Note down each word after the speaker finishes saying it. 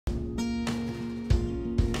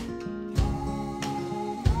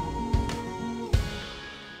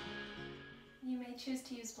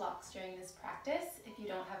to use blocks during this practice. If you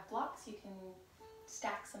don't have blocks, you can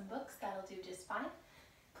stack some books, that'll do just fine.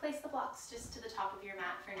 Place the blocks just to the top of your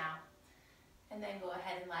mat for now, and then go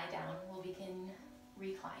ahead and lie down. We'll begin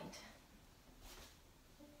reclined.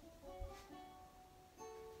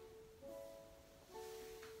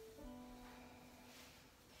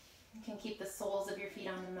 You can keep the soles of your feet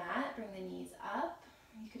on the mat, bring the knees up.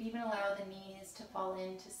 You could even allow the knees to fall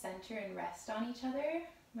into center and rest on each other.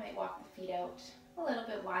 You might walk the feet out a little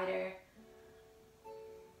bit wider.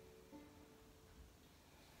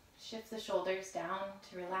 Shift the shoulders down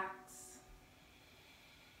to relax.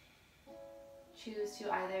 Choose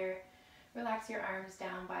to either relax your arms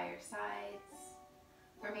down by your sides,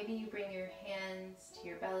 or maybe you bring your hands to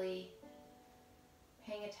your belly,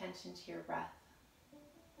 paying attention to your breath.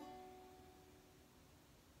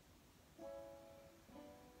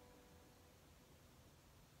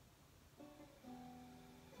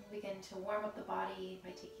 Begin to warm up the body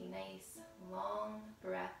by taking nice, long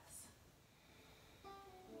breaths.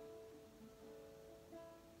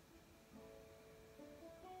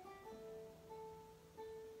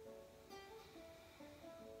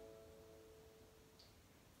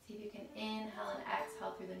 See if you can inhale and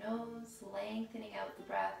exhale through the nose, lengthening out the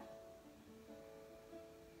breath.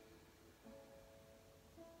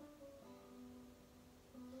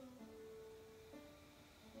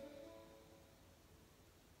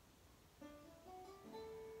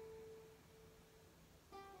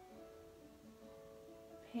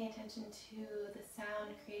 Pay attention to the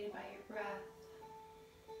sound created by your breath.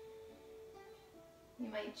 You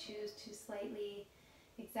might choose to slightly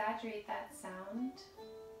exaggerate that sound.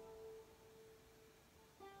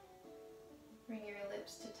 Bring your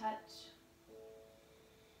lips to touch.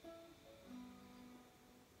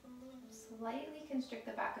 Slightly constrict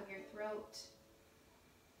the back of your throat.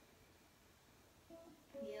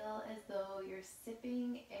 Feel as though you're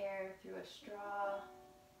sipping air through a straw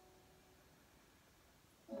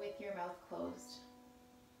with your mouth closed.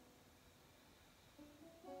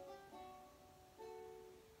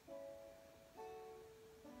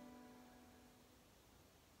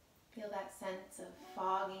 Feel that sense of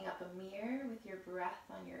fogging up a mirror with your breath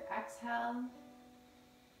on your exhale.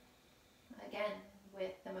 Again,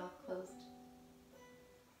 with the mouth closed.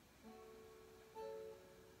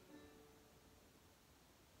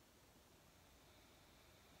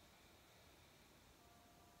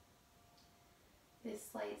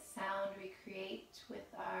 This slight sound we create with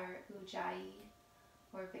our Ujjayi,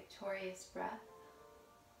 or victorious breath,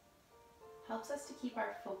 helps us to keep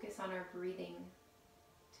our focus on our breathing,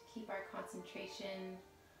 to keep our concentration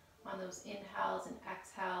on those inhales and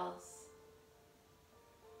exhales,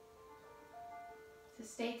 to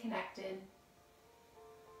stay connected,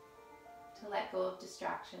 to let go of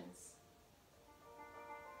distractions.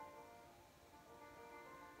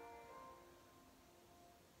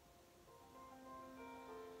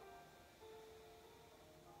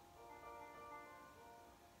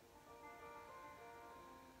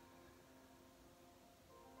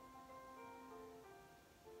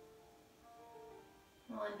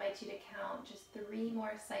 I'll invite you to count just 3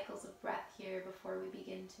 more cycles of breath here before we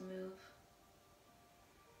begin to move.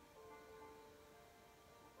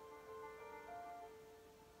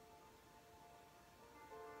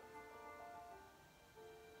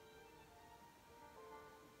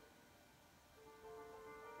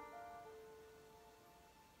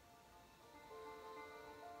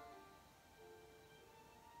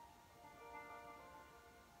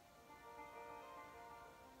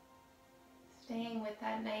 Staying with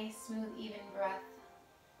that nice, smooth, even breath.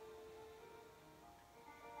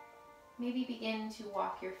 Maybe begin to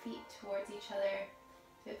walk your feet towards each other.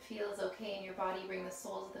 If it feels okay in your body, bring the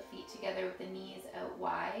soles of the feet together with the knees out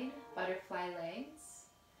wide, butterfly legs.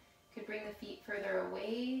 You could bring the feet further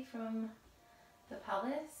away from the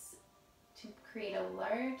pelvis to create a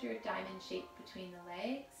larger diamond shape between the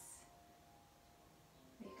legs.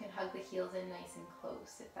 You can hug the heels in nice and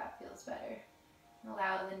close if that feels better.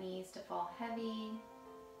 Allow the knees to fall heavy,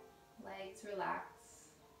 legs relax.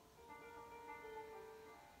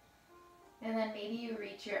 And then maybe you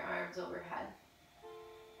reach your arms overhead.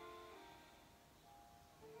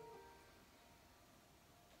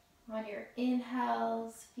 On your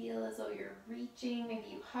inhales, feel as though you're reaching. Maybe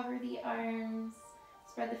you hover the arms,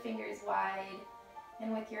 spread the fingers wide.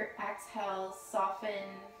 And with your exhales, soften,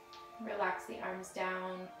 relax the arms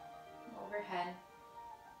down, overhead.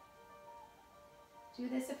 Do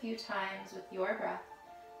this a few times with your breath,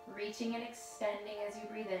 reaching and extending as you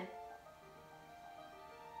breathe in.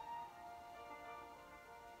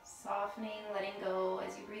 Softening, letting go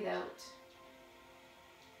as you breathe out.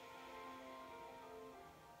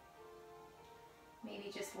 Maybe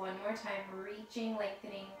just one more time, reaching,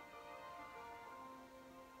 lengthening.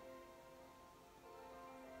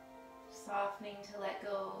 Softening to let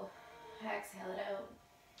go. Exhale it out.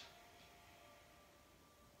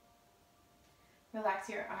 Relax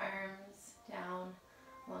your arms down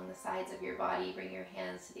along the sides of your body. Bring your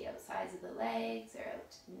hands to the outsides of the legs or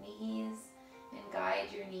out to the knees. And guide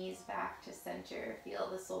your knees back to center. Feel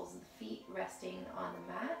the soles of the feet resting on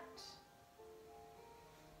the mat.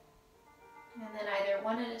 And then either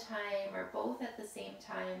one at a time or both at the same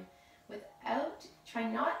time. Try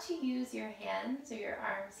not to use your hands or your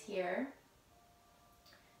arms here.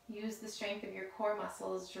 Use the strength of your core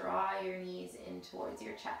muscles. Draw your knees in towards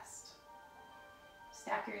your chest.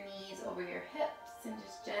 Stack your knees over your hips and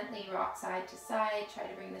just gently rock side to side. Try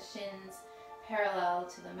to bring the shins parallel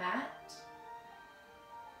to the mat.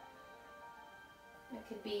 It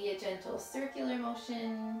could be a gentle circular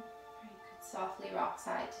motion, or you could softly rock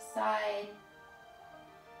side to side.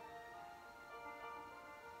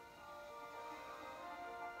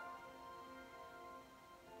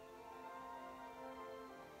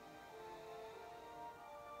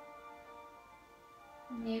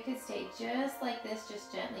 You could stay just like this,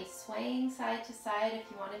 just gently swaying side to side if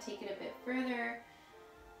you want to take it a bit further.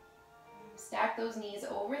 Stack those knees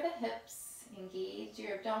over the hips, engage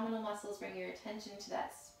your abdominal muscles, bring your attention to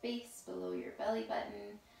that space below your belly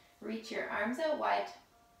button. Reach your arms out wide,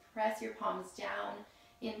 press your palms down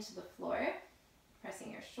into the floor,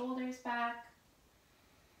 pressing your shoulders back.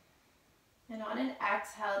 And on an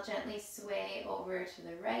exhale, gently sway over to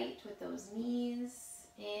the right with those knees.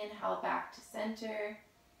 Inhale back to center.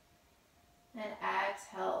 And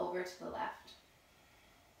exhale over to the left.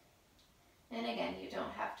 And again, you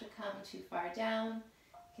don't have to come too far down.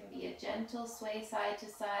 It can be a gentle sway side to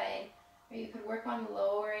side, or you could work on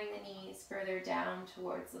lowering the knees further down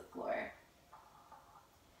towards the floor.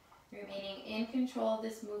 Remaining in control of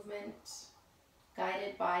this movement,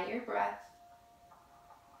 guided by your breath.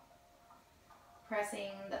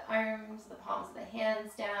 Pressing the arms, the palms of the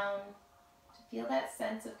hands down to feel that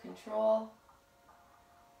sense of control.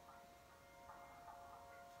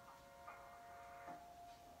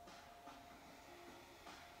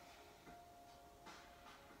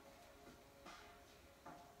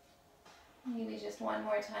 Maybe just one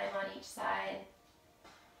more time on each side.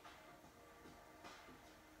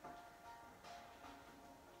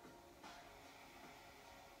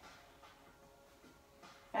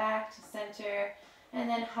 Back to center, and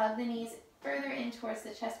then hug the knees further in towards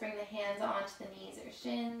the chest. Bring the hands onto the knees or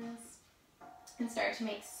shins, and start to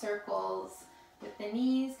make circles with the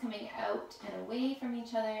knees coming out and away from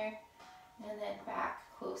each other, and then back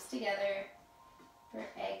close together for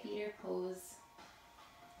egg beater pose.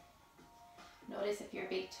 Notice if your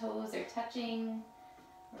big toes are touching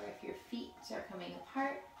or if your feet are coming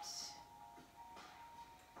apart.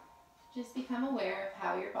 Just become aware of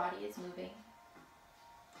how your body is moving.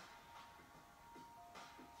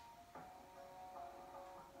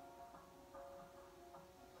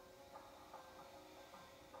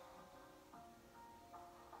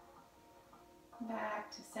 Back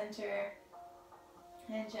to center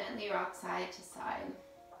and gently rock side to side.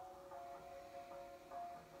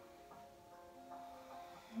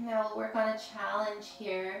 Now we'll work on a challenge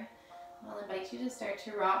here. I'll invite you to start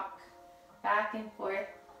to rock back and forth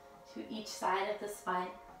to each side of the spine.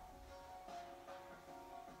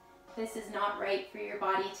 If this is not right for your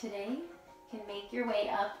body today, you can make your way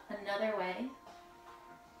up another way.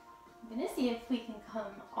 I'm going to see if we can come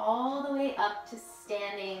all the way up to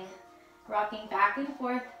standing, rocking back and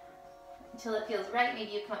forth until it feels right.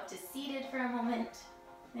 Maybe you come up to seated for a moment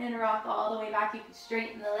and rock all the way back. You can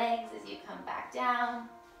straighten the legs as you come back down.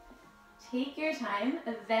 Take your time.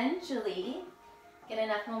 Eventually, get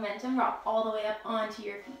enough momentum, rock all the way up onto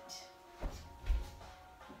your feet.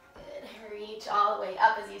 Good. Reach all the way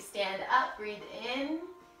up as you stand up. Breathe in.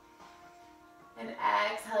 And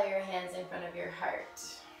exhale your hands in front of your heart.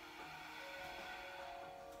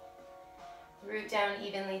 Root down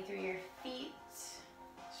evenly through your feet.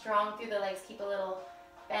 Strong through the legs. Keep a little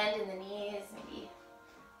bend in the knees. Maybe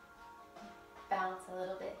bounce a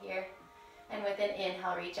little bit here. And with an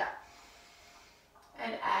inhale, reach up.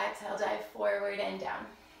 And exhale, dive forward and down.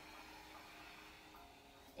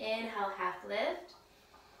 Inhale, half lift.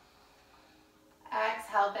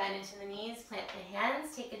 Exhale, bend into the knees, plant the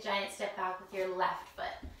hands. Take a giant step back with your left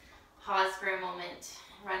foot. Pause for a moment.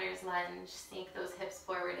 Runner's lunge. Sink those hips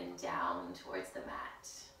forward and down towards the mat.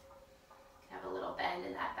 Have a little bend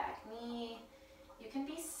in that back knee. You can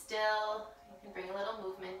be still. You can bring a little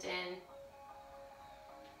movement in.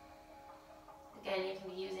 Again, you can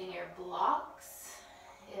be using your blocks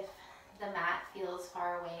if the mat feels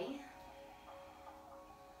far away.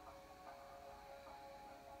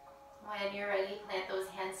 When you're ready, plant those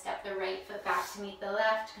hands, step the right foot back to meet the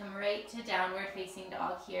left, come right to downward facing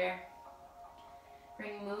dog here.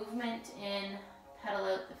 Bring movement in, pedal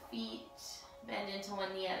out the feet, bend into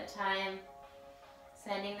one knee at a time,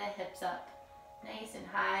 sending the hips up nice and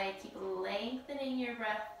high. Keep lengthening your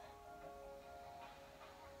breath.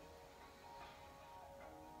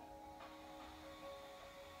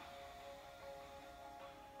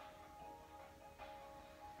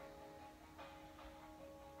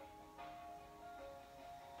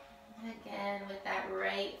 Again, with that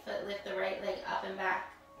right foot, lift the right leg up and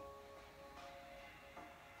back.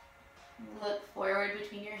 Look forward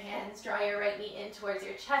between your hands, draw your right knee in towards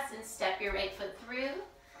your chest and step your right foot through.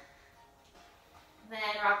 Then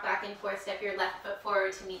rock back and forth, step your left foot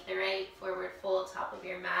forward to meet the right, forward fold, top of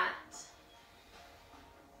your mat.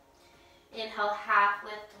 Inhale, half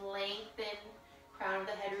lift, lengthen, crown of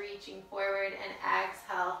the head reaching forward, and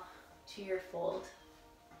exhale to your fold.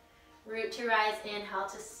 Root to rise, inhale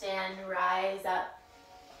to stand, rise up.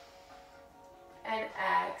 And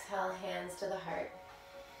exhale, hands to the heart.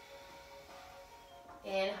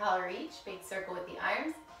 Inhale, reach, big circle with the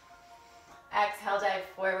arms. Exhale, dive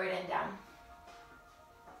forward and down.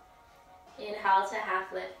 Inhale to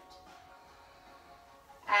half lift.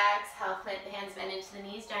 Exhale, plant the hands, bend into the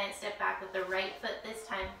knees, giant step back with the right foot this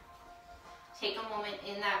time. Take a moment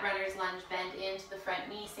in that runner's lunge, bend into the front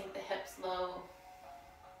knee, sink the hips low.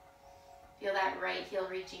 Feel that right heel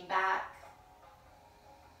reaching back.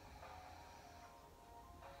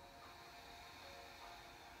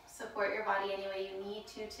 Support your body any way you need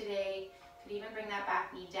to today. Could even bring that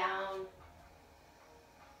back knee down.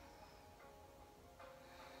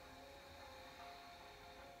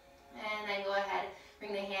 And then go ahead,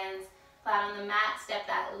 bring the hands flat on the mat, step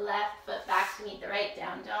that left foot back to meet the right,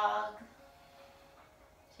 down dog.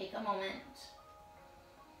 Take a moment.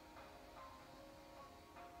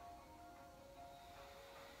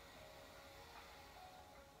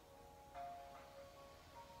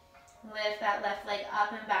 Lift that left leg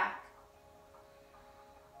up and back.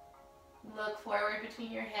 Look forward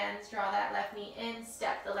between your hands, draw that left knee in,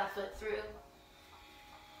 step the left foot through.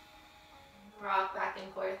 Rock back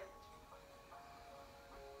and forth.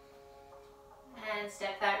 And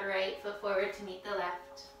step that right foot forward to meet the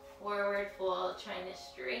left. Forward fold, trying to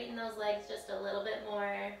straighten those legs just a little bit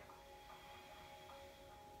more.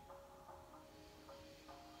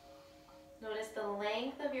 Notice the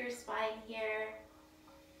length of your spine here.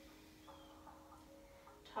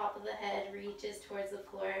 Top of the head reaches towards the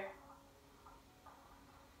floor.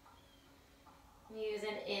 Use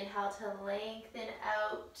an inhale to lengthen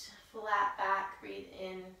out, flat back, breathe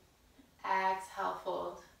in, exhale,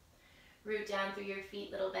 fold. Root down through your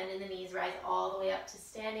feet, little bend in the knees, rise all the way up to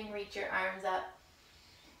standing, reach your arms up.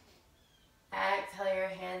 Exhale your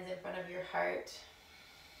hands in front of your heart.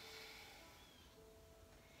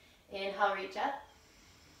 Inhale, reach up.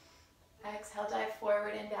 Exhale, dive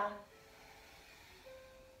forward and down.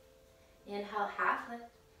 Inhale, half lift.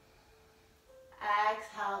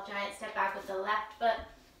 Exhale, giant step back with the left foot,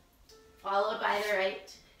 followed by the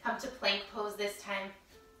right. Come to plank pose this time.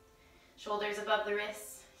 Shoulders above the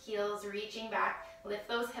wrists, heels reaching back. Lift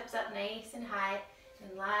those hips up nice and high,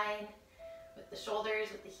 in line with the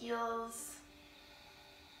shoulders, with the heels.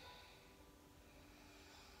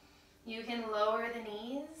 You can lower the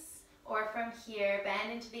knees, or from here,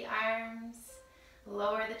 bend into the arms,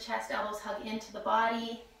 lower the chest, elbows hug into the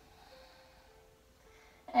body.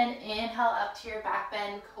 And inhale up to your back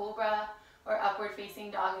bend, cobra or upward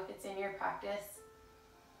facing dog if it's in your practice.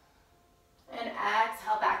 And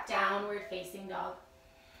exhale back, downward facing dog.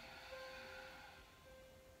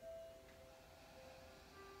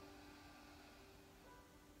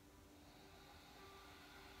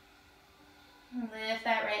 Lift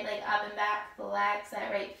that right leg up and back, flex that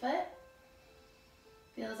right foot.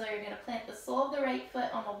 Feel as though you're going to plant the sole of the right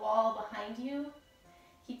foot on the wall behind you.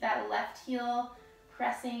 Keep that left heel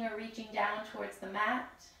pressing or reaching down towards the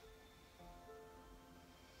mat.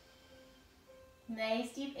 Nice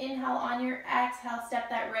deep inhale. On your exhale, step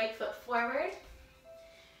that right foot forward.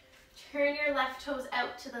 Turn your left toes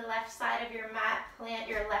out to the left side of your mat. Plant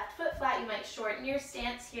your left foot flat. You might shorten your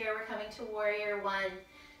stance here. We're coming to warrior one.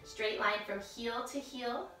 Straight line from heel to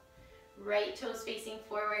heel. Right toes facing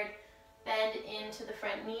forward. Bend into the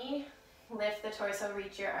front knee. Lift the torso,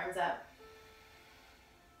 reach your arms up.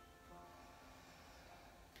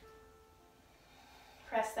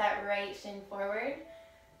 Press that right shin forward.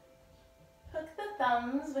 Hook the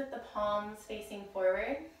thumbs with the palms facing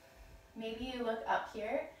forward. Maybe you look up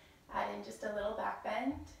here, add in just a little back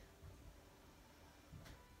bend.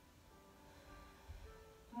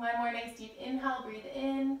 One more nice deep inhale, breathe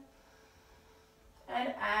in. And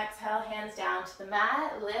exhale, hands down to the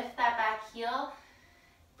mat. Lift that back heel.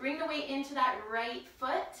 Bring the weight into that right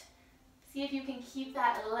foot. See if you can keep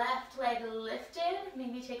that left leg lifted.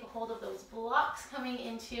 Maybe take a hold of those blocks coming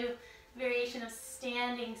into variation of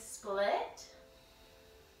standing split.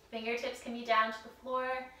 Fingertips can be down to the floor.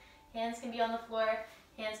 Hands can be on the floor.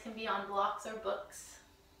 Hands can be on blocks or books.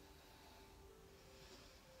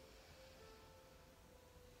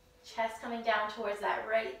 Chest coming down towards that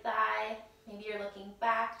right thigh. Maybe you're looking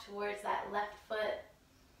back towards that left foot.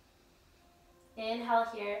 Inhale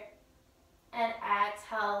here. And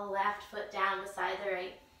exhale, left foot down beside the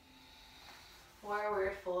right.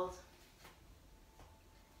 Forward fold.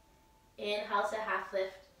 Inhale to half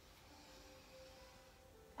lift.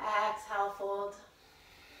 Exhale, fold.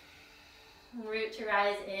 Root to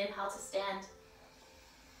rise, inhale to stand.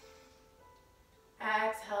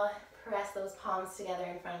 Exhale, press those palms together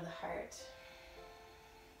in front of the heart.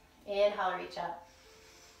 Inhale, reach up.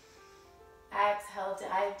 Exhale,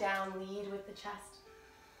 dive down, lead with the chest.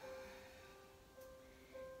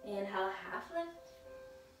 Inhale, half lift.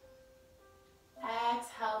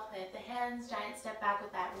 Exhale, plant the hands, giant step back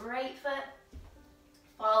with that right foot,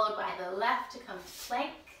 followed by the left to come to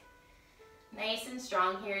plank. Nice and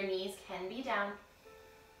strong here, knees can be down.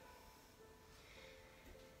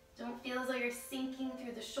 Don't feel as though you're sinking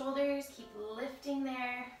through the shoulders, keep lifting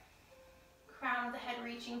there. Crown of the head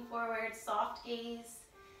reaching forward, soft gaze.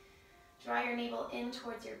 Draw your navel in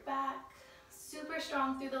towards your back. Super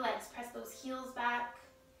strong through the legs, press those heels back.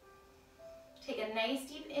 Take a nice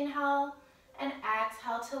deep inhale and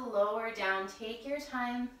exhale to lower down. Take your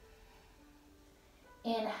time.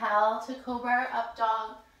 Inhale to cobra or up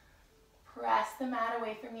dog. Press the mat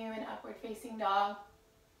away from you in upward facing dog.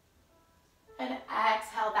 And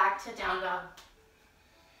exhale back to down dog.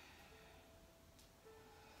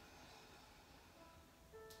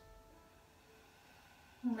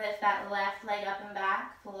 Lift that left leg up and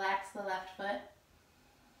back. Flex the left foot.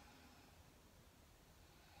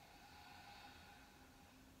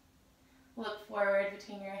 Look forward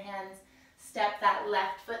between your hands. Step that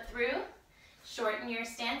left foot through. Shorten your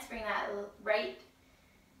stance. Bring that right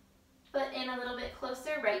foot in a little bit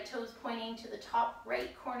closer. Right toes pointing to the top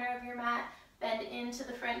right corner of your mat. Bend into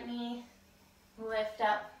the front knee. Lift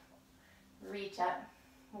up. Reach up.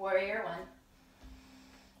 Warrior one.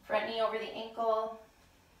 Front knee over the ankle.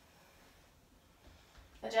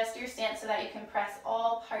 Adjust your stance so that you can press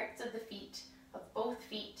all parts of the feet, of both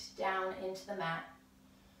feet, down into the mat.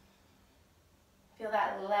 Feel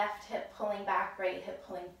that left hip pulling back, right hip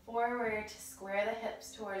pulling forward to square the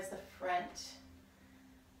hips towards the front.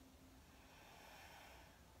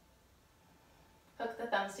 Hook the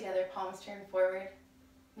thumbs together, palms turn forward.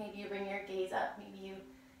 Maybe you bring your gaze up, maybe you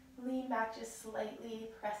lean back just slightly,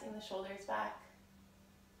 pressing the shoulders back.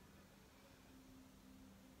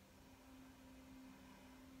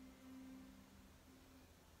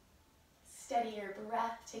 Steady your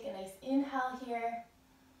breath, take a nice inhale here.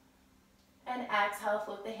 And exhale,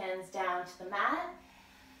 float the hands down to the mat.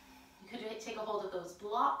 You could take a hold of those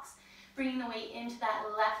blocks, bringing the weight into that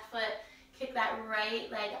left foot, kick that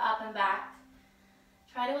right leg up and back.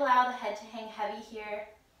 Try to allow the head to hang heavy here.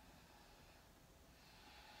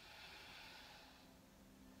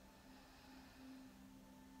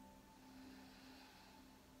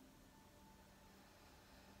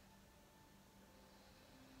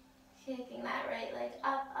 Kicking that right leg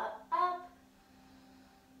up, up, up.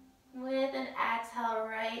 With an exhale,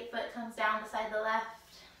 right foot comes down beside the left.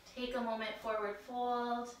 Take a moment, forward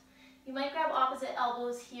fold. You might grab opposite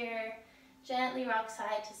elbows here. Gently rock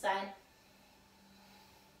side to side.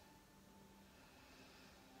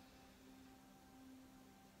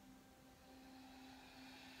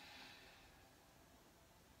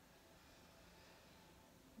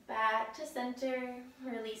 Back to center,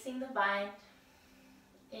 releasing the bind.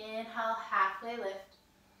 Inhale, halfway lift.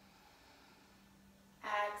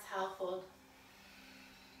 Exhale, fold.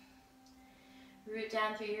 Root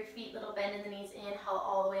down through your feet, little bend in the knees. Inhale,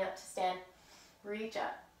 all the way up to stand. Reach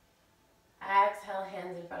up. Exhale,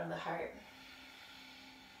 hands in front of the heart.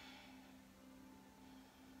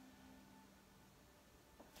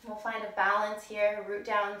 We'll find a balance here. Root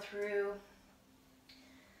down through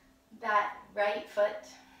that right foot.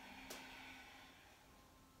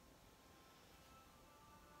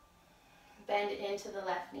 Bend into the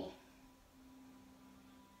left knee.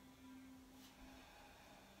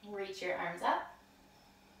 Reach your arms up.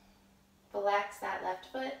 Flex that left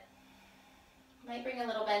foot. Might bring a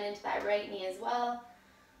little bend into that right knee as well.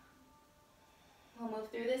 We'll move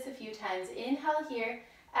through this a few times. Inhale here.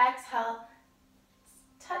 Exhale.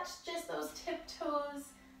 Touch just those tiptoes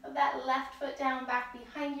of that left foot down, back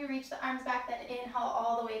behind you. Reach the arms back, then inhale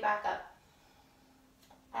all the way back up.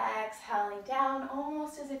 Exhaling down,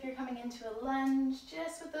 almost as if you're coming into a lunge,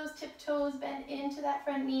 just with those tip toes, bend into that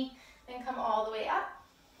front knee, then come all the way up.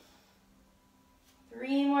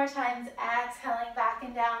 3 more times, exhaling back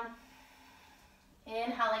and down,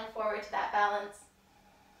 inhaling forward to that balance.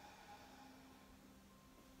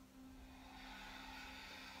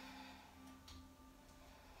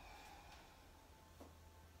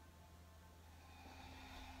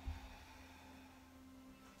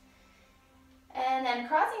 And then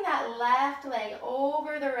crossing that left leg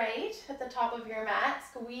over the right at the top of your mat.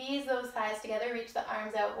 Squeeze those thighs together, reach the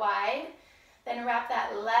arms out wide. Then wrap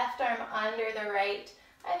that left arm under the right.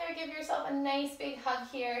 Either give yourself a nice big hug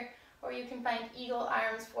here, or you can find eagle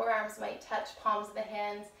arms. Forearms might touch palms of the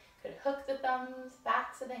hands. Could hook the thumbs,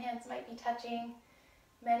 backs of the hands might be touching.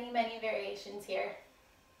 Many, many variations here.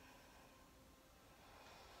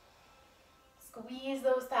 Squeeze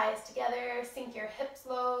those thighs together, sink your hips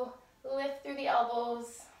low. Lift through the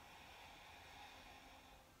elbows.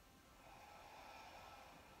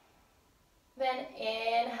 Then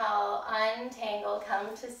inhale, untangle,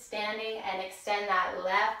 come to standing and extend that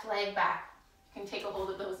left leg back. You can take a hold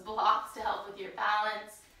of those blocks to help with your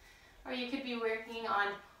balance. Or you could be working on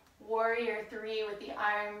warrior 3 with the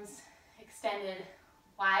arms extended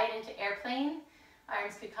wide into airplane.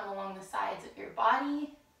 Arms could come along the sides of your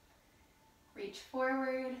body. Reach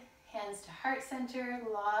forward. Hands to heart center,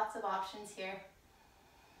 lots of options here.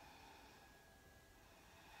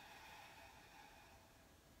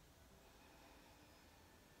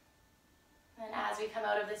 And as we come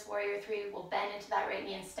out of this warrior 3, we'll bend into that right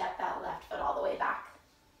knee and step that left foot all the way back.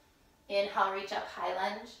 Inhale, reach up, high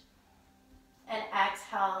lunge. And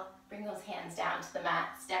exhale, bring those hands down to the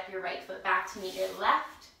mat. Step your right foot back to meet your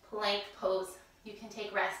left, plank pose. You can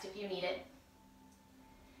take rest if you need it.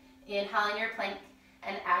 Inhale in your plank.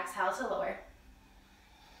 And exhale to lower.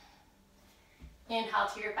 Inhale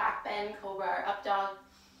to your back bend, cobra or up dog.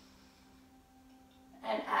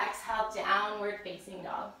 And exhale, downward facing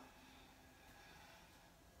dog.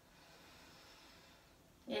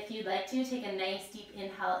 If you'd like to, take a nice deep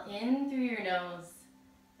inhale in through your nose.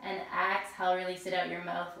 And exhale, release it out your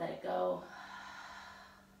mouth, let it go.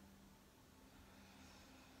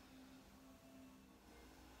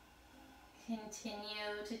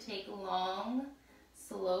 Continue to take long,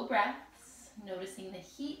 slow breaths, noticing the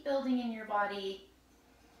heat building in your body.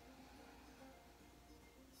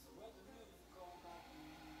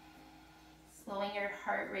 Slowing your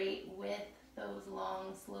heart rate with those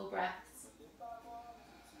long, slow breaths.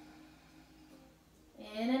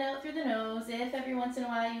 In and out through the nose. If every once in a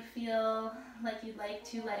while you feel like you'd like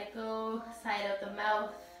to let it go, side out the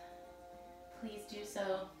mouth, please do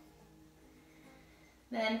so.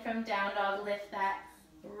 Then from down dog, lift that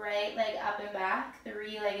right leg up and back,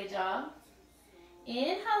 3-legged dog.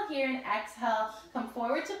 Inhale here and exhale. Come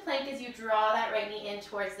forward to plank as you draw that right knee in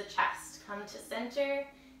towards the chest. Come to center.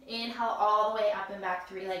 Inhale all the way up and back,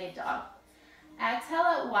 3-legged dog. Exhale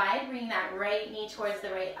out wide, bring that right knee towards the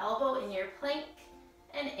right elbow in your plank.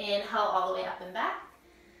 And inhale all the way up and back.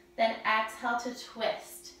 Then exhale to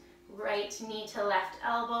twist. Right knee to left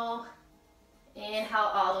elbow.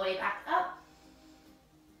 Inhale all the way back up.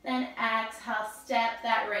 Then exhale, step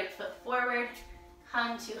that right foot forward.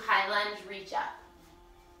 Come to high lunge, reach up.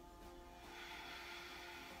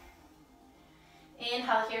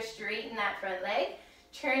 Inhale here, straighten that front leg.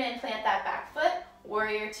 Turn and plant that back foot,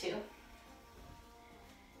 warrior 2.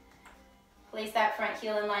 Place that front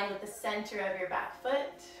heel in line with the center of your back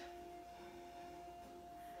foot.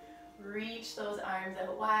 Reach those arms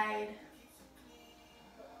out wide.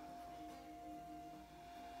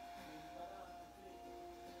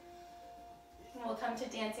 We'll come to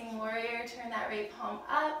dancing warrior, turn that right palm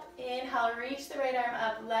up. Inhale, reach the right arm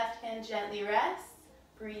up, left hand gently rests.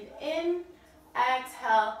 Breathe in,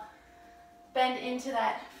 exhale, bend into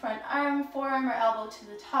that front arm, forearm or elbow to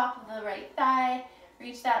the top of the right thigh.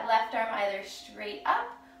 Reach that left arm either straight up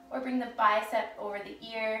or bring the bicep over the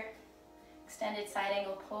ear. Extended side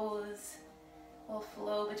angle pose will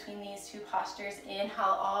flow between these two postures.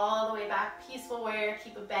 Inhale all the way back, peaceful warrior,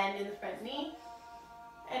 keep a bend in the front knee.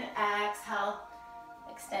 And exhale,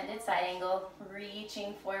 extended side angle,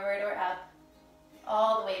 reaching forward or up,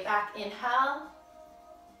 all the way back. Inhale,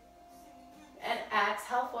 and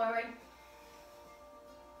exhale forward.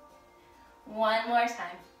 One more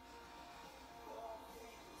time.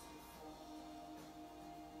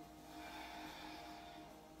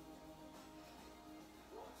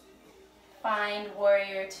 Find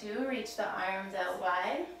warrior 2, reach the arms out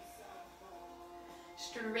wide.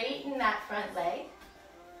 Straighten that front leg.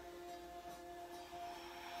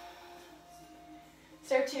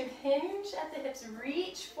 Start to hinge at the hips,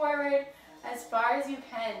 reach forward as far as you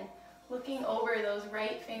can, looking over those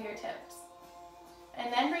right fingertips.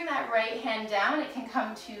 And then bring that right hand down. It can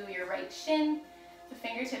come to your right shin. The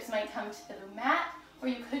fingertips might come to the mat, or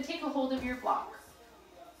you could take a hold of your block.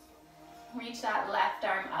 Reach that left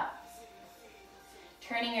arm up.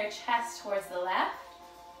 Turning your chest towards the left.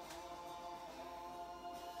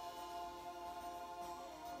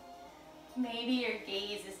 Maybe your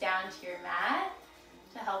gaze is down to your mat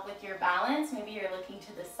to help with your balance. Maybe you're looking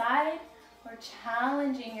to the side, or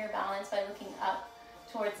challenging your balance by looking up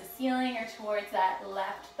towards the ceiling or towards that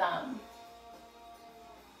left thumb.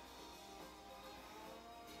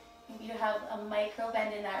 Maybe you have a micro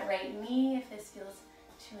bend in that right knee if this feels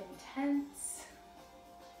too intense.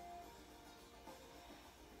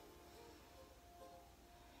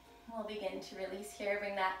 We'll begin to release here.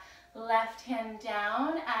 Bring that left hand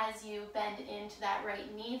down as you bend into that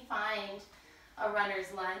right knee. Find a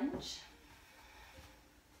runner's lunge.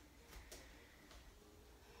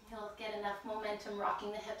 You'll get enough momentum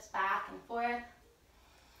rocking the hips back and forth.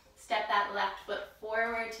 Step that left foot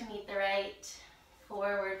forward to meet the right.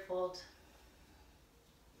 Forward fold.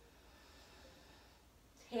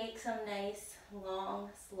 Take some nice, long,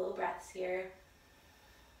 slow breaths here.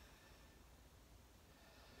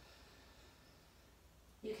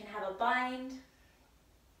 You can have a bind.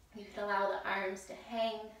 You can allow the arms to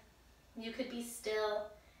hang. You could be still.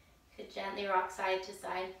 You could gently rock side to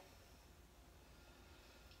side.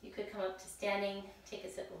 You could come up to standing, take a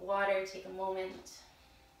sip of water, take a moment,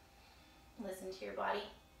 listen to your body.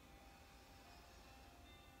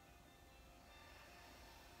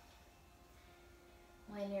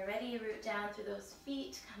 When you're ready, root down through those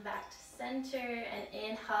feet, come back to center, and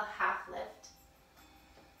inhale, half lift.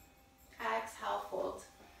 Exhale, fold.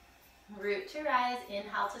 Root to rise,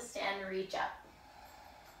 inhale to stand, reach up.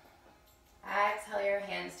 Exhale your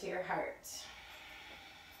hands to your heart.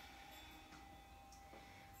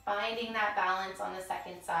 Finding that balance on the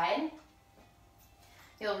second side.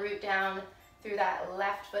 You'll root down through that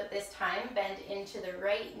left foot this time, bend into the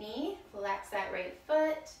right knee, flex that right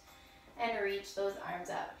foot, and reach those arms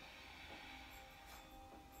up.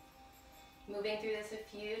 Moving through this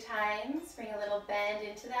a few times, bring a little bend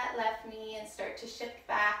into that left knee and start to shift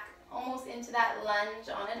back almost into that lunge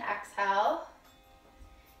on an exhale.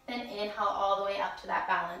 Then inhale all the way up to that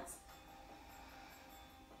balance.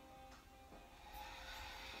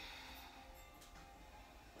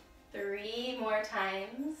 Three more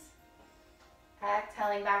times.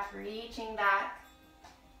 Exhaling back, reaching back.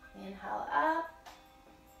 Inhale up.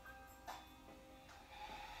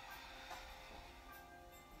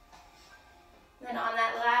 Then on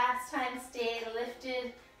that last time, stay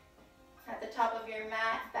lifted at the top of your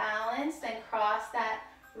mat, balance, then cross that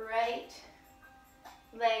right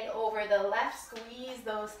leg over the left, squeeze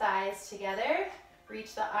those thighs together,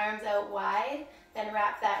 reach the arms out wide, then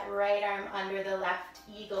wrap that right arm under the left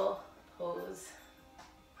eagle pose.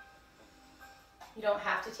 You don't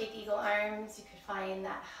have to take eagle arms, you could find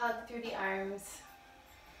that hug through the arms.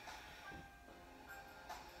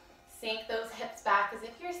 Sink those hips back as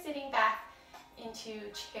if you're sitting back into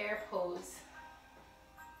chair pose.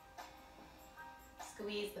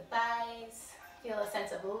 Squeeze the thighs. Feel a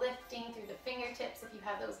sense of lifting through the fingertips if you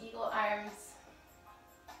have those eagle arms.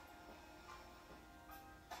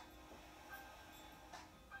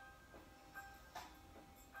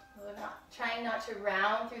 Trying not to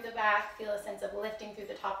round through the back. Feel a sense of lifting through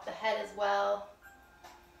the top of the head as well.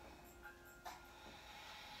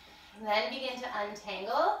 And then begin to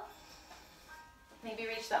untangle. Maybe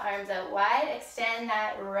reach the arms out wide. Extend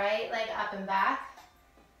that right leg up and back.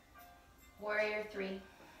 Warrior three.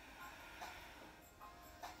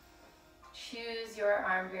 Choose your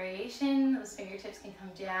arm variation. Those fingertips can come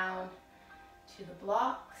down to the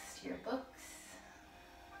blocks, to your books.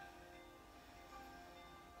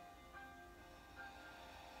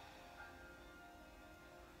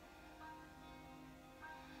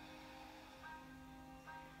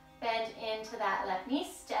 Bend into that left knee,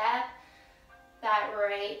 step that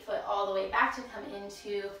right foot all the way back to come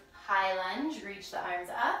into high lunge. Reach the arms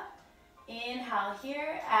up. Inhale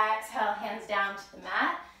here, exhale, hands down to the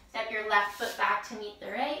mat. Step your left foot back to meet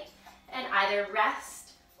the right, and either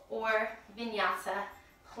rest or vinyasa.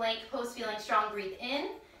 Plank pose, feeling strong, breathe in,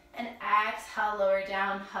 and exhale, lower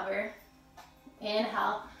down, hover.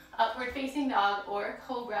 Inhale, upward facing dog or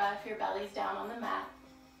cobra if your belly's down on the mat.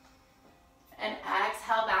 And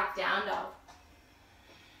exhale, back down dog.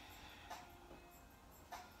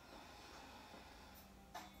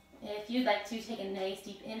 If you'd like to, take a nice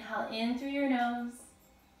deep inhale in through your nose.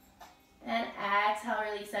 And exhale,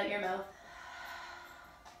 release out your mouth.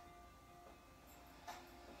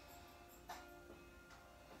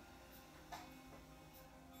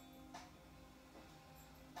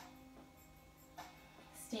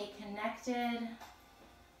 Stay connected.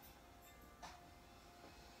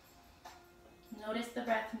 Notice the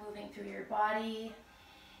breath moving through your body.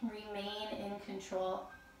 Remain in control.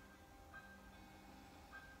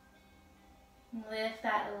 Lift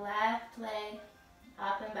that left leg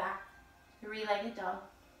up and back, three-legged dog.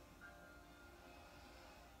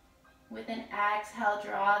 With an exhale,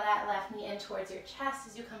 draw that left knee in towards your chest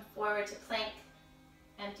as you come forward to plank.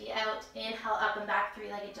 Empty out, inhale up and back,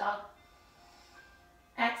 three-legged dog.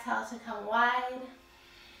 Exhale to come wide.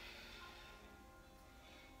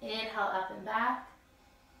 Inhale up and back.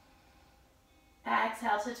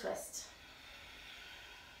 Exhale to twist.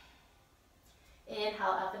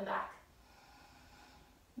 Inhale up and back.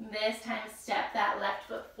 This time step that left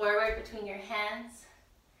foot forward between your hands.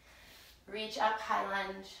 Reach up, high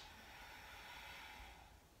lunge.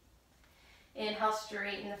 Inhale,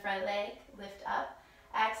 straighten the front leg, lift up.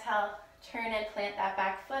 Exhale, turn and plant that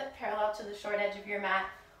back foot parallel to the short edge of your mat,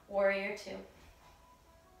 warrior two.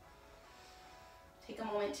 Take a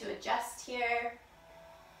moment to adjust here.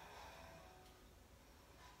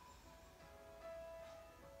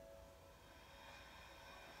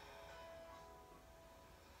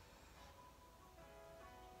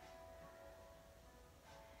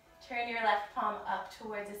 Turn your left palm up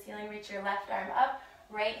towards the ceiling, reach your left arm up,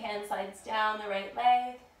 right hand slides down the right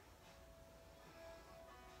leg.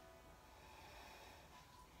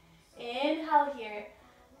 Inhale here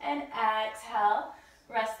and exhale.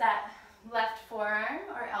 Rest that left forearm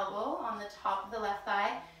or elbow on the top of the left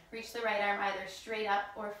thigh. Reach the right arm either straight up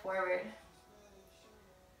or forward.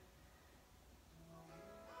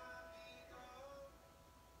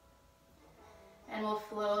 And we'll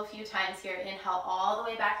flow a few times here. Inhale all the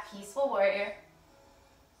way back, peaceful warrior.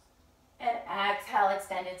 And exhale,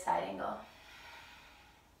 extended side angle.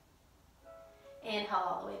 Inhale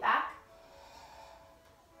all the way back.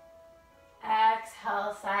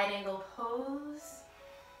 Exhale, side angle pose.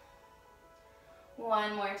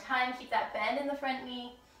 One more time, keep that bend in the front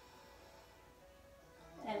knee.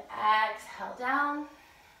 And exhale down.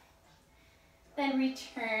 Then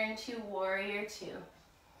return to warrior two.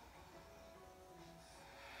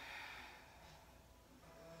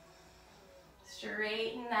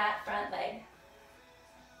 Straighten that front leg.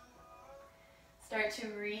 Start to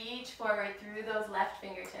reach forward through those left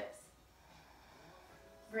fingertips.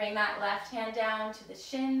 Bring that left hand down to the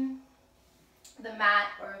shin, the mat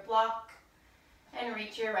or a block, and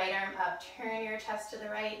reach your right arm up. Turn your chest to the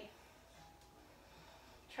right.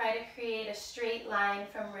 Try to create a straight line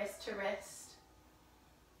from wrist to wrist.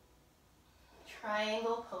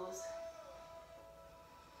 Triangle pose.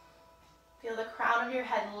 Feel the crown of your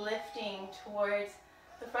head lifting towards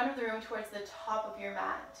the front of the room, towards the top of your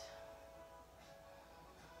mat.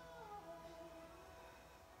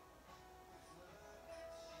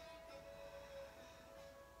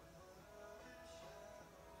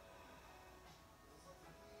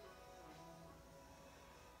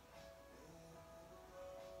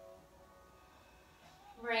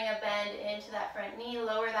 Bring a bend into that front knee,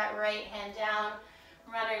 lower that right hand down,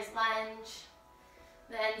 runner's lunge.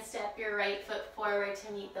 Then step your right foot forward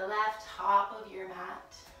to meet the left, top of your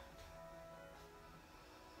mat.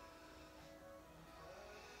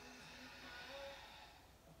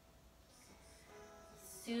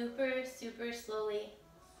 Super, super slowly.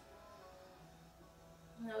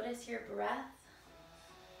 Notice your breath.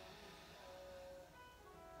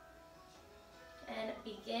 And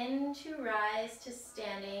begin to rise to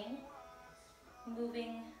standing,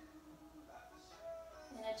 moving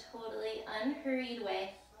in a totally unhurried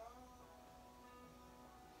way.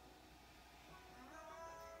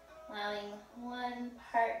 Allowing one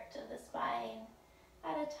part of the spine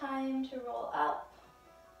at a time to roll up.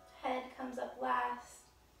 Head comes up last.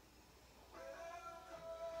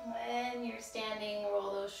 When you're standing,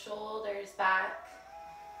 roll those shoulders back.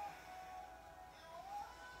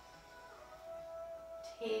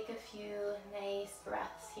 Take a few nice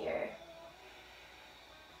breaths here.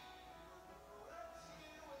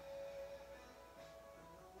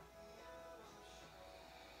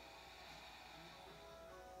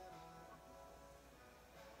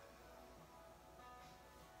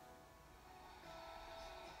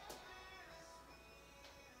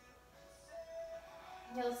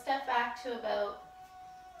 You'll step back to about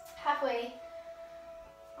halfway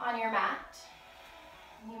on your mat.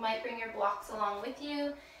 You might bring your blocks along with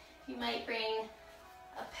you. You might bring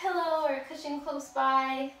a pillow or a cushion close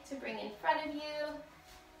by to bring in front of you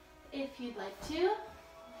if you'd like to.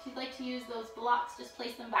 If you'd like to use those blocks, just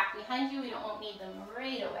place them back behind you. We won't need them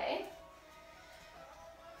right away.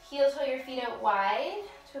 Heel toe your feet out wide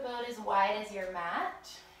to about as wide as your mat.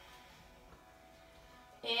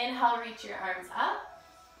 Inhale, reach your arms up.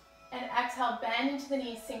 And exhale, bend into the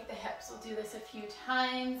knees, sink the hips. We'll do this a few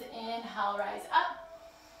times. Inhale, rise up.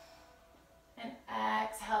 And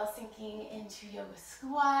exhale, sinking into yoga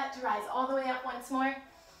squat. Rise all the way up once more.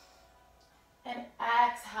 And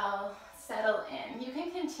exhale, settle in. You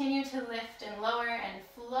can continue to lift and lower and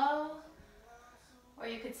flow, or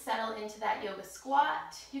you could settle into that yoga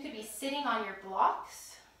squat. You could be sitting on your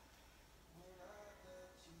blocks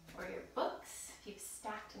or your books, if you've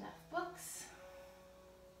stacked enough books.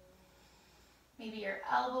 Maybe your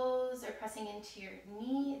elbows are pressing into your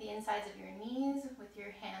knee, the insides of your knees, with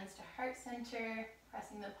your hands to heart center,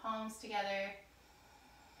 pressing the palms together.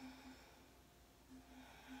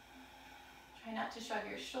 Try not to shrug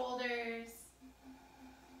your shoulders.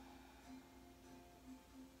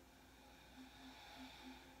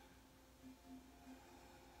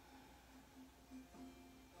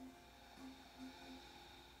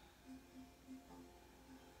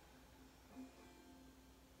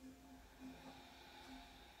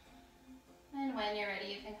 And when you're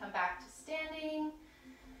ready, you can come back to standing,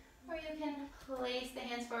 or you can place the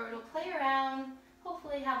hands forward. We'll play around,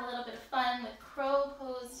 hopefully have a little bit of fun with crow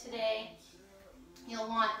pose today. You'll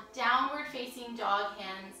want downward facing dog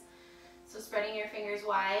hands. So spreading your fingers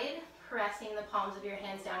wide, pressing the palms of your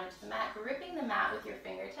hands down into the mat, gripping the mat with your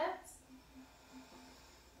fingertips.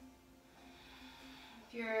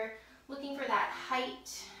 If you're looking for that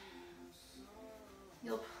height,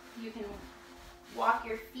 you can walk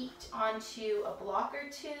your feet onto a block or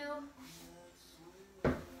two.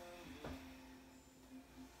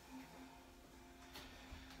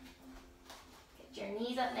 Get your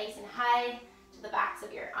knees up nice and high to the backs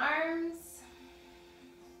of your arms.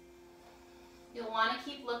 You'll want to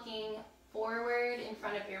keep looking forward in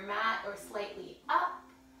front of your mat or slightly up.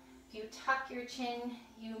 If you tuck your chin,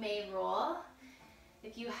 you may roll.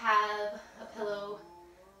 If you have a pillow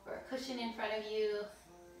or a cushion in front of you,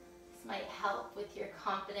 this might help with your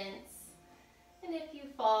confidence. And if you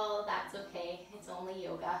fall, that's okay. It's only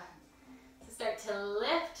yoga. So start to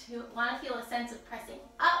lift. You want to feel a sense of pressing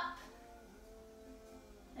up.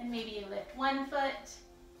 And maybe you lift one foot.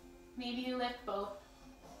 Maybe you lift both.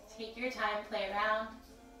 Take your time, play around.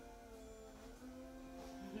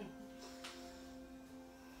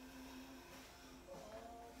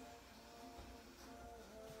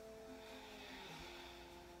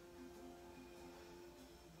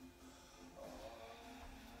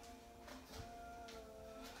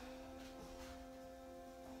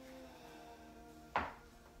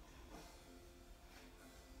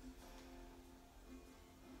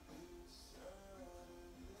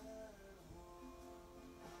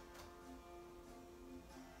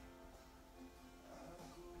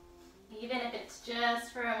 Even if it's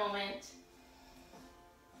just for a moment,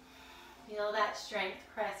 feel that strength.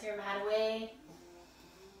 Press your mat away.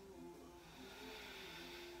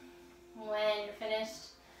 When you're finished,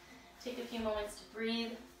 take a few moments to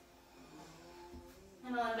breathe.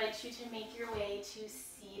 And I'll invite you to make your way to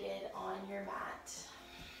seated on your mat.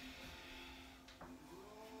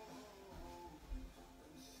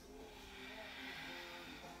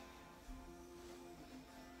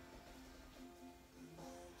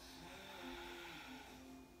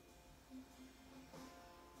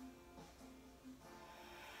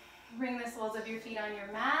 Bring the soles of your feet on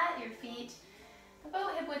your mat, your feet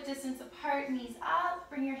about hip width distance apart, knees up.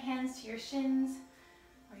 Bring your hands to your shins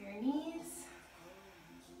or your knees.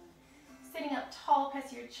 Sitting up tall,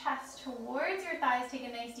 press your chest towards your thighs. Take a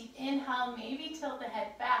nice deep inhale, maybe tilt the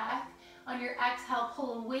head back. On your exhale,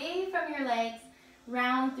 pull away from your legs,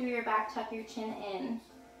 round through your back, tuck your chin in.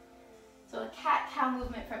 So a cat-cow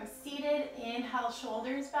movement from seated. Inhale,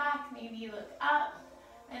 shoulders back, maybe you look up.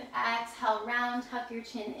 And exhale, round, tuck your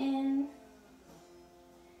chin in.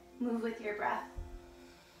 Move with your breath.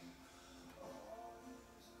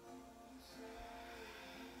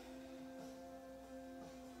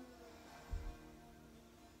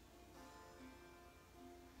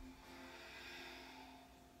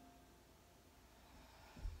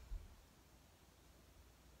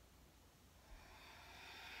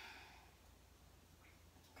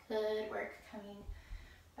 Good work. Coming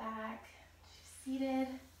back to seated.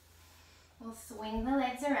 We'll swing the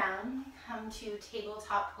legs around. Come to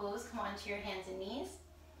tabletop pose. Come onto your hands and knees.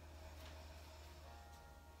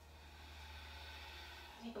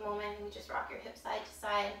 Take a moment and just rock your hips side to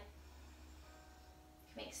side.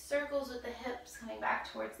 Make circles with the hips, coming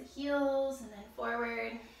back towards the heels and then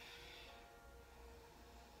forward.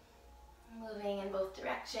 Moving in both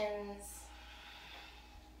directions.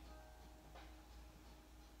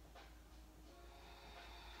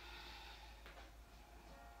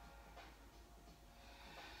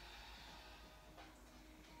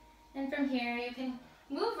 And from here, you can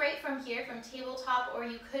Move right from here, from tabletop, or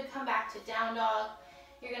you could come back to down dog.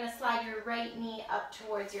 You're gonna slide your right knee up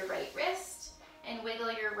towards your right wrist and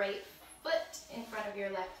wiggle your right foot in front of your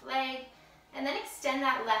left leg. And then extend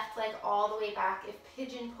that left leg all the way back if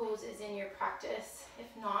pigeon pose is in your practice. If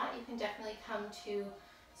not, you can definitely come to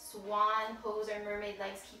swan pose or mermaid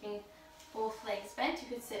legs, keeping both legs bent. You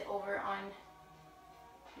could sit over on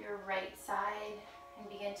your right side and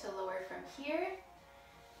begin to lower from here.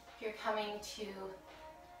 If you're coming to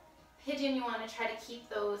pigeon, you want to try to keep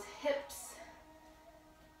those hips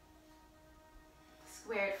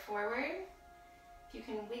squared forward. If you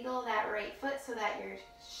can wiggle that right foot so that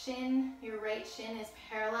your right shin is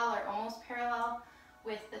parallel or almost parallel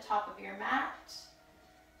with the top of your mat,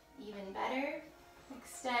 even better.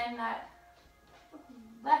 Extend that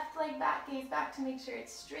left leg back, gaze back to make sure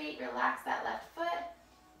it's straight. Relax that left foot.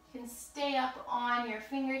 You can stay up on your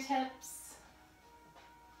fingertips,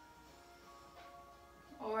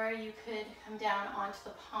 or you could come down onto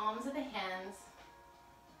the palms of the hands.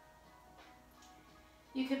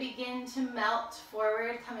 You could begin to melt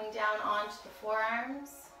forward, coming down onto the forearms,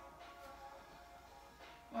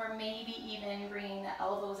 or maybe even bringing the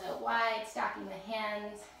elbows out wide, stacking the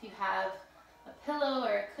hands. If you have a pillow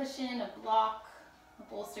or a cushion, a block, a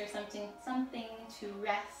bolster, something to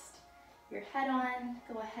rest your head on,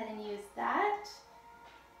 go ahead and use that.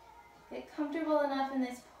 Get comfortable enough in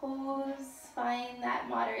this pose. Find that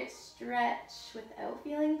moderate stretch without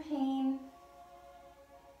feeling pain.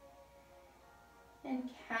 And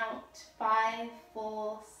count 5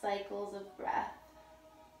 full cycles of breath.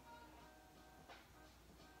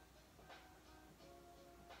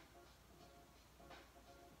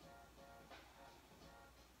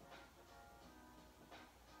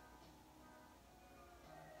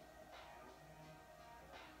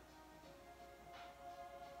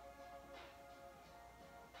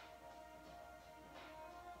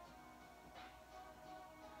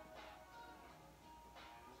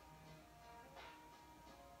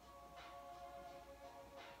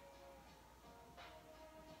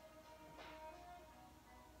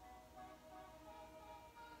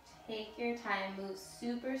 Take your time, move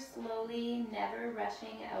super slowly, never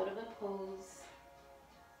rushing out of a pose.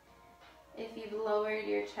 If you've lowered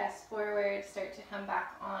your chest forward, start to come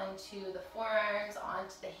back onto the forearms,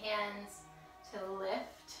 onto the hands to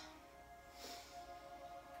lift.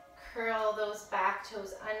 Curl those back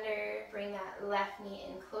toes under, bring that left knee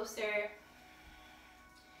in closer.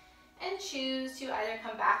 And choose to either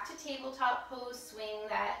come back to tabletop pose, swing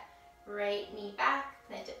that right knee back,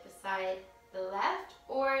 plant it beside the left,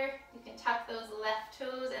 or you can tuck those left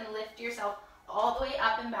toes and lift yourself all the way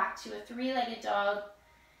up and back to a 3-legged dog.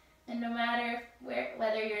 And no matter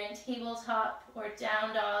whether you're in tabletop or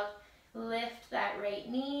down dog, lift that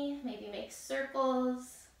right knee, maybe make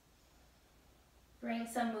circles, bring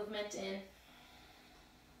some movement in.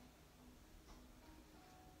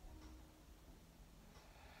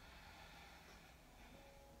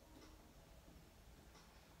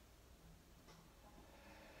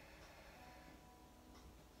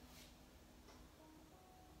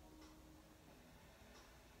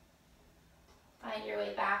 Find your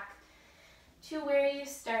way back to where you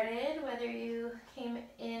started, whether you came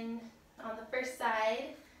in on the first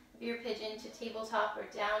side of your pigeon to tabletop or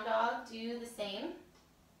down dog, do the same.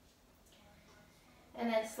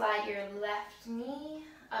 And then slide your left knee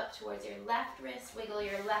up towards your left wrist, wiggle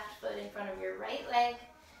your left foot in front of your right leg,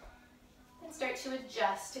 and start to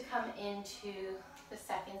adjust to come into the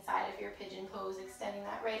second side of your pigeon pose, extending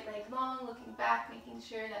that right leg long, looking back, making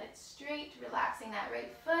sure that it's straight, relaxing that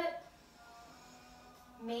right foot.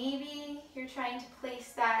 Maybe you're trying to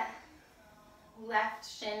place that left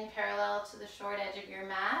shin parallel to the short edge of your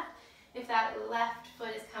mat. If that left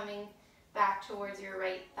foot is coming back towards your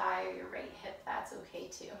right thigh or your right hip, that's okay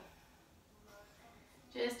too.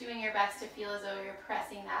 Just doing your best to feel as though you're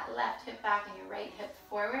pressing that left hip back and your right hip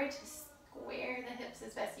forward to square the hips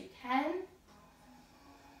as best you can.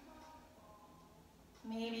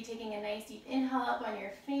 Maybe taking a nice deep inhale up on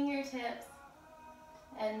your fingertips,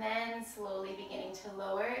 and then slowly beginning to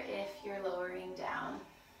lower if you're lowering down.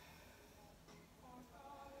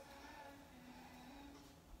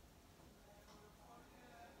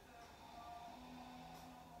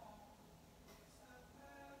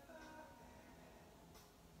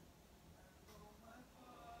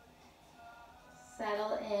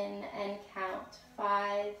 Settle in and count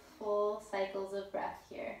 5 full cycles of breath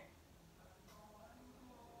here.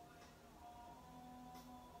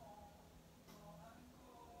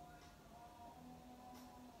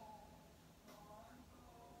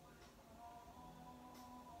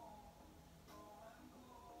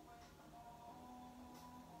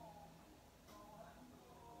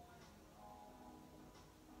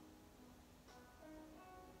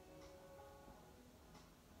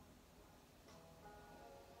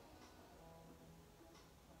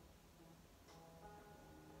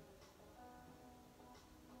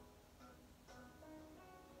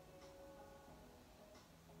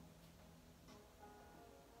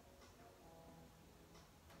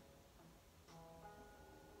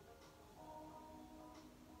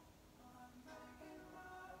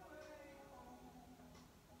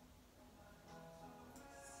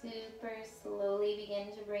 Super slowly begin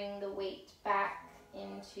to bring the weight back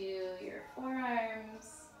into your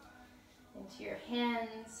forearms, into your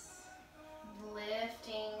hands,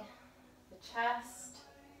 lifting the chest,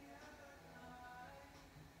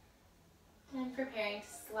 and preparing to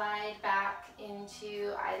slide back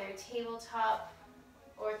into either tabletop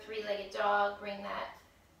or three-legged dog. Bring that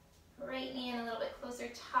right knee in a little bit closer,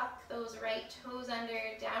 tuck those right toes under,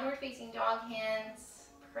 downward facing dog hands,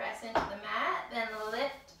 press into the mat, then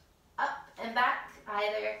lift up and back,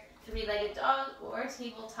 either three-legged dog or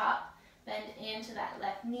tabletop. Bend into that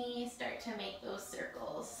left knee, start to make those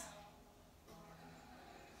circles.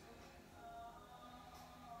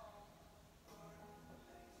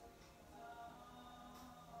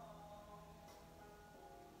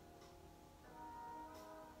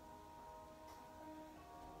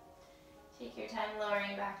 Take your time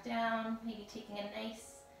lowering back down, maybe taking a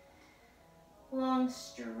nice long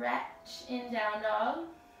stretch in down dog.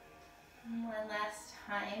 One last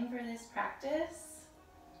time for this practice.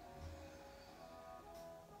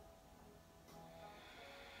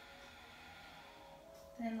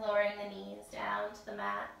 Then lowering the knees down to the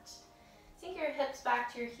mat. Sink your hips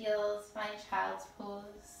back to your heels, find child's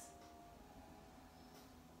pose.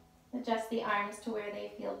 Adjust the arms to where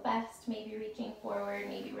they feel best, maybe reaching forward,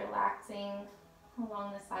 maybe relaxing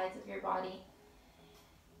along the sides of your body.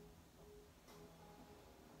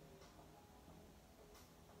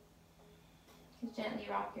 You can gently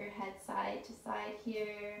rock your head side to side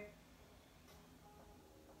here.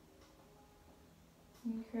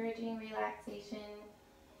 Encouraging relaxation.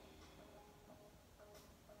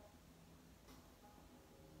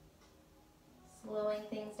 Slowing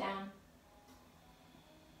things down.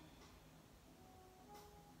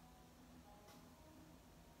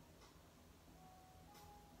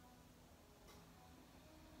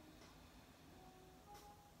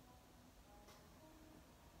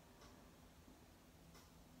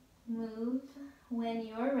 Move when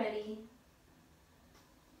you're ready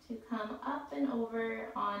to come up and over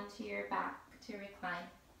onto your back to recline.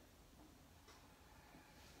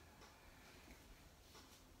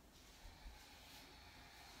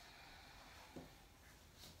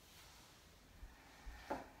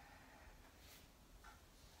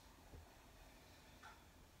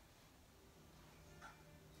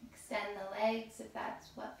 Extend the legs if that's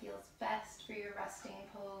what feels best for your resting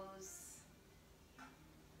pose.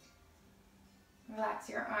 Relax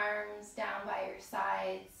your arms down by your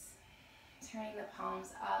sides, turning the palms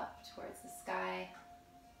up towards the sky.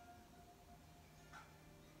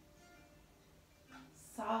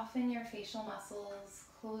 Soften your facial muscles,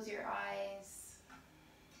 close your eyes.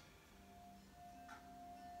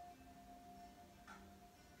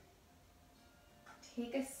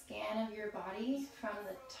 Take a scan of your body from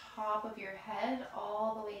the top of your head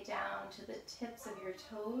all the way down to the tips of your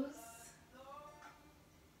toes.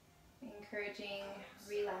 Encouraging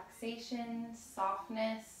relaxation,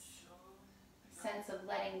 softness, a sense of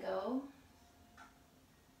letting go.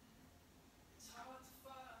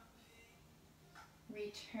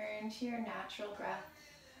 Return to your natural breath,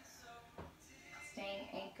 staying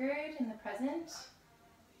anchored in the present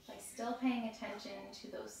by still paying attention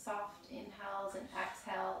to those soft inhales and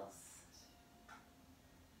exhales,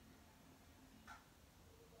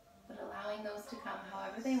 but allowing those to come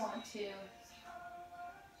however they want to.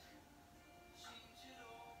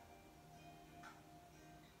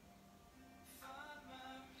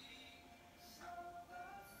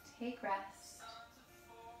 Take rest.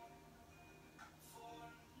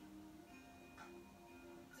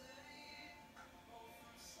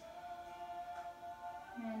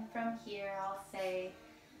 And from here, I'll say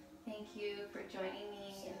thank you for joining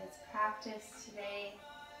me in this practice today.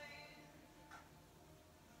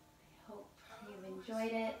 I hope you've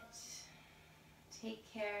enjoyed it. Take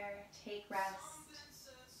care, take rest.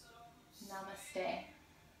 Namaste.